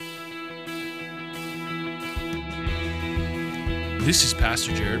This is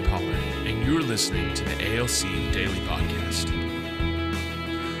Pastor Jared Pollard, and you're listening to the ALC Daily Podcast.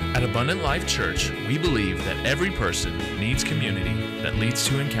 At Abundant Life Church, we believe that every person needs community that leads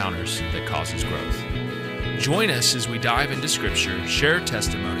to encounters that causes growth. Join us as we dive into Scripture, share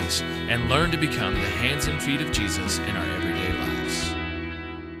testimonies, and learn to become the hands and feet of Jesus in our everyday lives.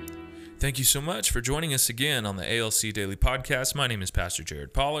 Thank you so much for joining us again on the ALC Daily Podcast. My name is Pastor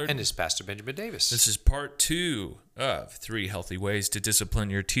Jared Pollard. And this is Pastor Benjamin Davis. This is part 2 of 3 healthy ways to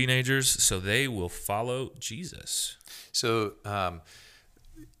discipline your teenagers so they will follow Jesus. So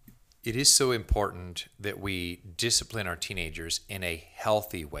it is so important that we discipline our teenagers in a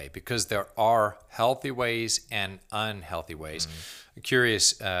healthy way, because there are healthy ways and unhealthy ways. I'm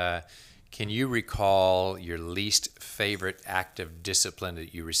curious, can you recall your least favorite act of discipline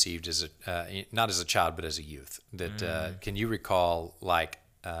that you received as a not as a child but as a youth? That can you recall, like,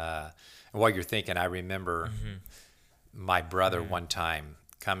 while you're thinking, I remember my brother one time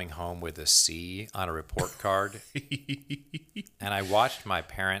coming home with a C on a report card, and I watched my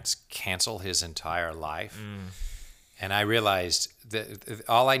parents cancel his entire life. And I realized that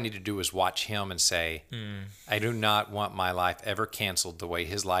all I need to do was watch him and say, I do not want my life ever canceled the way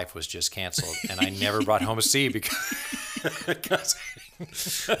his life was just canceled. And I never brought home a C because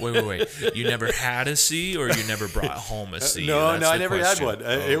Wait. You never had a C, or you never brought home a C? No, I never had one.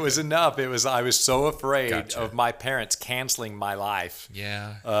 It was okay. enough. I was so afraid Gotcha. of my parents canceling my life.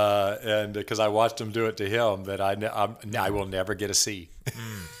 Yeah. And because I watched them do it to him, that I will never get a C.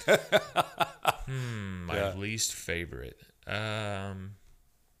 My least favorite. I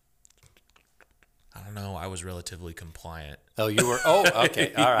don't know. I was relatively compliant. Oh, you were? Oh,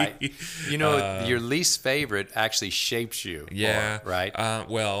 okay. All right. You know, your least favorite actually shapes you. Yeah. More, right?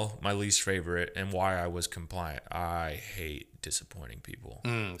 Well, my least favorite and why I was compliant. I hate disappointing people.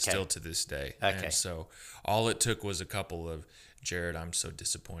 Okay. Still to this day. Okay. And so all it took was a couple of, Jared, I'm so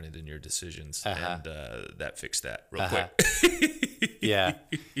disappointed in your decisions. And that fixed that real quick. Yeah.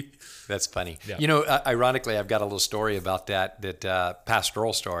 That's funny. Yeah. You know, ironically, I've got a little story about that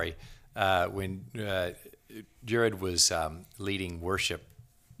pastoral story. When Jared was leading worship,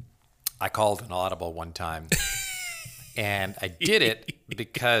 I called an audible one time, and I did it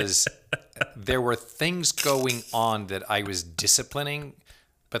because there were things going on that I was disciplining,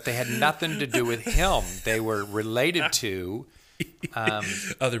 but they had nothing to do with him. They were related to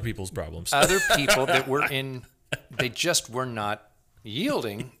Other people's problems. other people that were they just were not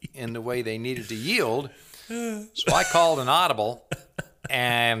yielding in the way they needed to yield. So I called an audible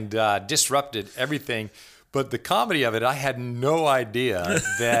and disrupted everything. But the comedy of it, I had no idea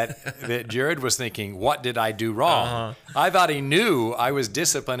that Jared was thinking, what did I do wrong? I thought he knew I was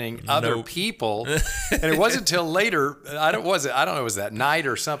disciplining other people. And it wasn't until later, I don't know, it was that night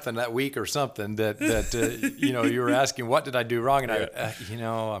or something, that week or something, that you were asking, what did I do wrong? And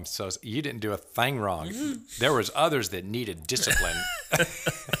you didn't do a thing wrong. There was others that needed discipline.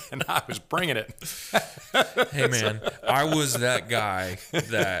 And I was bringing it. Hey, man, I was that guy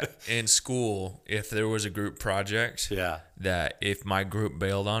that in school, if there was a group project, that if my group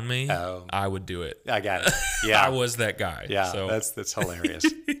bailed on me, I would do it. I got it. Yeah. I was that guy. Yeah, so. that's hilarious.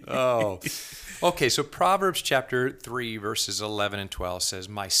 Oh. Okay, so Proverbs chapter 3, verses 11 and 12 says,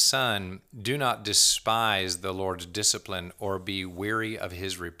 My son, do not despise the Lord's discipline or be weary of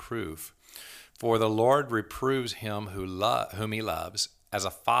his reproof. For the Lord reproves him whom he loves, as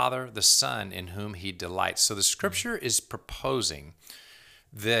a father the son in whom he delights. So the scripture is proposing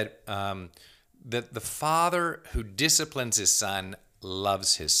that that the father who disciplines his son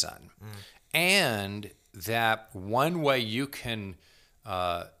loves his son. And that one way you can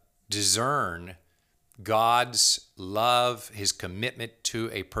discern God's love, his commitment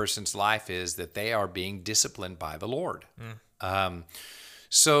to a person's life, is that they are being disciplined by the Lord.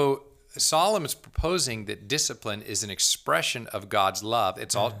 So Solomon's proposing that discipline is an expression of God's love.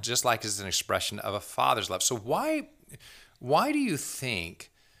 It's all just like it's an expression of a father's love. So why do you think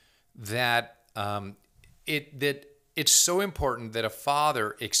that it's so important that a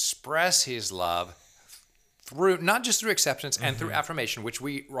father express his love through, not just through acceptance and through affirmation, which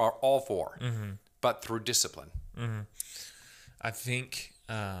we are all for, but through discipline? I think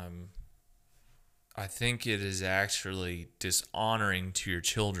it is actually dishonoring to your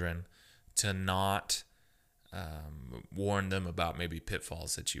children to not warn them about maybe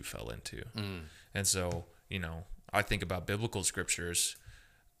pitfalls that you fell into. And so, I think about biblical scriptures.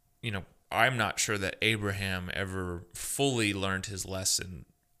 I'm not sure that Abraham ever fully learned his lesson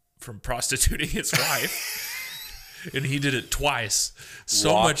from prostituting his wife. And he did it twice.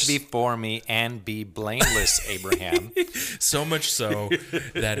 Walk before me and be blameless, Abraham. So much so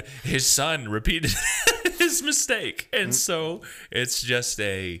that his son repeated his mistake. And so it's just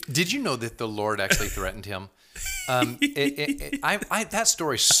Did you know that the Lord actually threatened him? That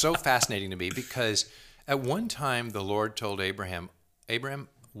story is so fascinating to me because at one time the Lord told Abraham,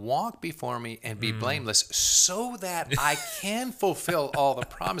 walk before me and be blameless so that I can fulfill all the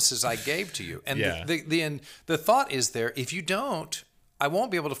promises I gave to you. And the thought is there, if you don't, I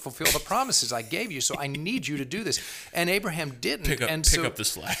won't be able to fulfill the promises I gave you, so I need you to do this. And Abraham didn't. pick up the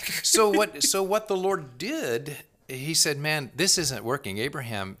slack. So what the Lord did, he said, man, this isn't working.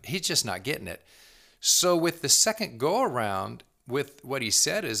 Abraham, he's just not getting it. So with the second go around, with what he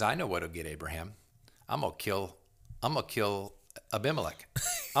said is, I know what'll get Abraham. I'm gonna kill Abimelech.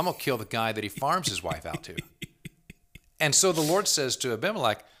 I'm gonna kill the guy that he farms his wife out to. And so the Lord says to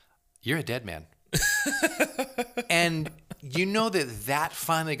Abimelech, you're a dead man. And you know that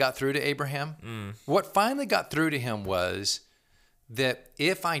finally got through to Abraham? What finally got through to him was that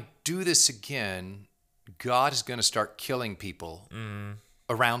if I do this again, God is going to start killing people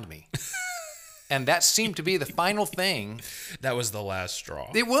around me. And that seemed to be the final thing. That was the last straw.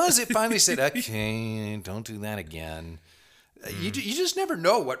 It was. It finally said, okay, don't do that again. You just never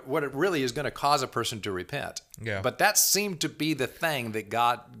know what it really is going to cause a person to repent. Yeah. But that seemed to be the thing that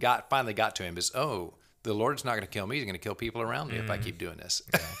God finally got to him is, the Lord's not going to kill me. He's going to kill people around me if I keep doing this.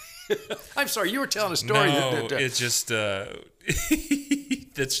 Yeah. I'm sorry, you were telling a story. No, it's just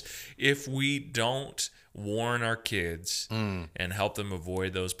that's if we don't warn our kids and help them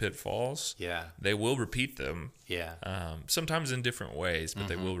avoid those pitfalls, they will repeat them. Yeah. Sometimes in different ways, but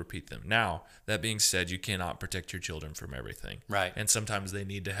they will repeat them. Now, that being said, you cannot protect your children from everything. Right. And sometimes they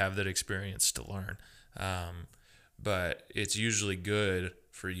need to have that experience to learn. But it's usually good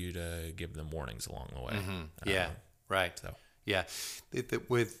for you to give them warnings along the way. Yeah. Right. So. Yeah.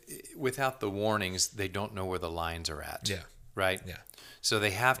 Without the warnings, they don't know where the lines are at. Yeah. Right? Yeah. So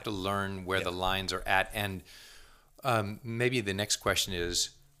they have to learn where the lines are at. And maybe the next question is,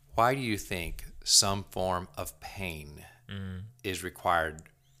 why do you think some form of pain is required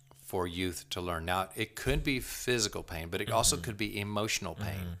for youth to learn? Now, it could be physical pain, but it also could be emotional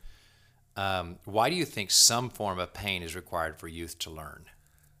pain. Why do you think some form of pain is required for youth to learn?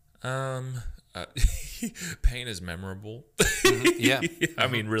 Pain is memorable. Yeah. I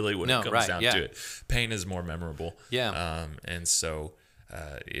mean, really, when it comes down to it, pain is more memorable. Yeah. And so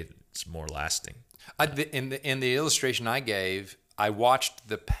it's more lasting. In the illustration I gave, I watched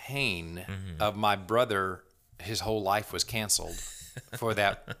the pain of my brother. His whole life was canceled for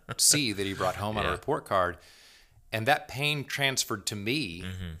that C that he brought home on a report card. And that pain transferred to me.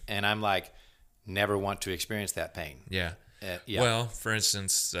 And I'm like, never want to experience that pain. Yeah. Well, for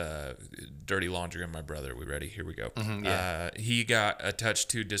instance, dirty laundry on my brother. We ready? Here we go. He got a touch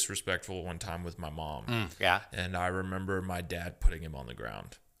too disrespectful one time with my mom. And I remember my dad putting him on the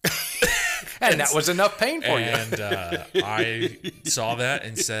ground. And that was enough pain for you. And I saw that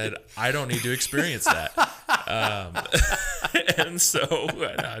and said, I don't need to experience that. And so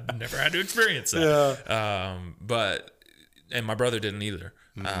I never had to experience that. And my brother didn't either.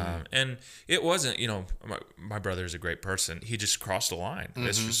 And it wasn't, my brother is a great person. He just crossed a line.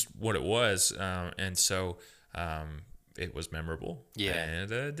 That's just what it was. And so it was memorable. Yeah.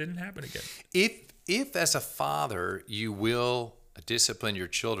 And it didn't happen again. If as a father you will discipline your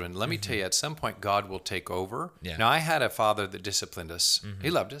children, let me tell you, at some point God will take over. Yeah. Now, I had a father that disciplined us. He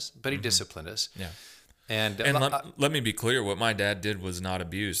loved us, but he disciplined us. Yeah. And let me be clear, what my dad did was not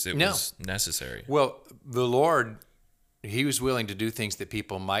abuse. It was necessary. Well, the Lord, he was willing to do things that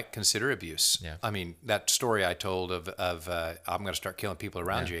people might consider abuse. Yeah. I mean, that story I told of I'm going to start killing people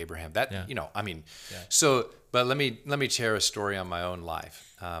around you, Abraham. That, So, but let me share a story on my own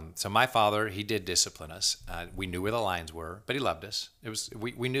life. So my father, he did discipline us. We knew where the lines were, but he loved us.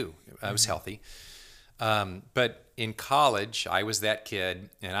 We knew it was healthy. But in college, I was that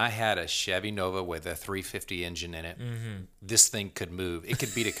kid, and I had a Chevy Nova with a 350 engine in it. This thing could move. It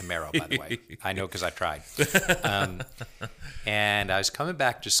could beat a Camaro, by the way. I know because I tried. And I was coming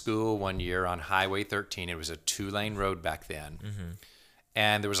back to school one year on Highway 13. It was a 2-lane road back then.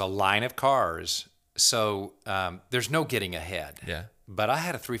 And there was a line of cars. So there's no getting ahead. Yeah. But I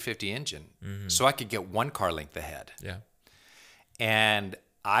had a 350 engine, so I could get one car length ahead. Yeah. And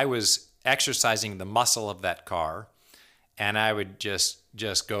I was exercising the muscle of that car, and I would just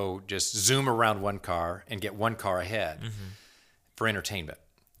zoom around one car and get one car ahead for entertainment.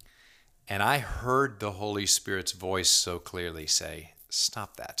 And I heard the Holy Spirit's voice so clearly say,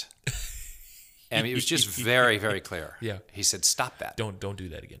 "Stop that." And it was just very, very clear. Yeah. He said, "Stop that. Don't do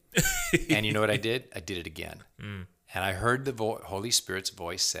that again." And you know what I did? I did it again. And I heard the Holy Spirit's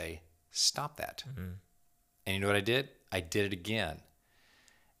voice say, "Stop that." And you know what I did? I did it again.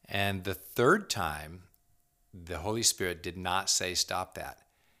 And the third time, the Holy Spirit did not say stop that.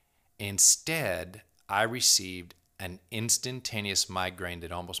 Instead, I received an instantaneous migraine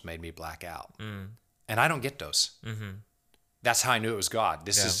that almost made me black out. And I don't get those. That's how I knew it was God.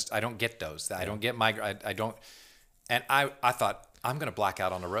 I don't get those. I don't get migraine. I don't. And I thought, I'm going to black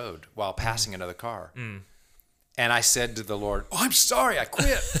out on the road while passing another car. And I said to the Lord, oh, I'm sorry, I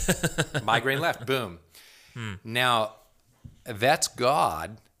quit. Migraine left, boom. Now, that's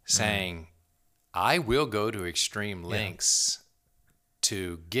God saying, I will go to extreme lengths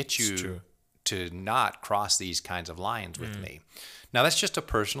to get you to not cross these kinds of lines with me. Now, that's just a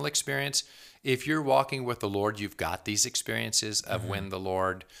personal experience. If you're walking with the Lord, you've got these experiences of when the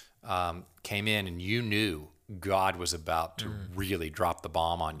Lord came in and you knew God was about to really drop the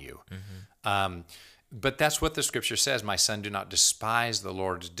bomb on you. But that's what the scripture says. My son, do not despise the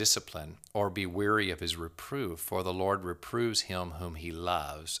Lord's discipline or be weary of his reproof, for the Lord reproves him whom he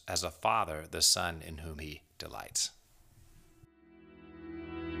loves, as a father the son in whom he delights.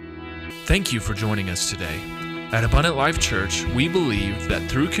 Thank you for joining us today. At Abundant Life Church, we believe that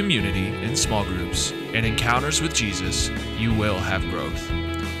through community in small groups and encounters with Jesus, you will have growth.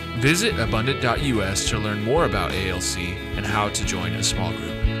 Visit abundant.us to learn more about ALC and how to join a small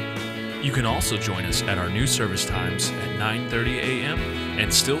group. You can also join us at our new service times at 9:30 a.m.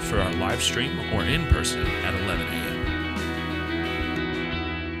 and still for our live stream or in person at 11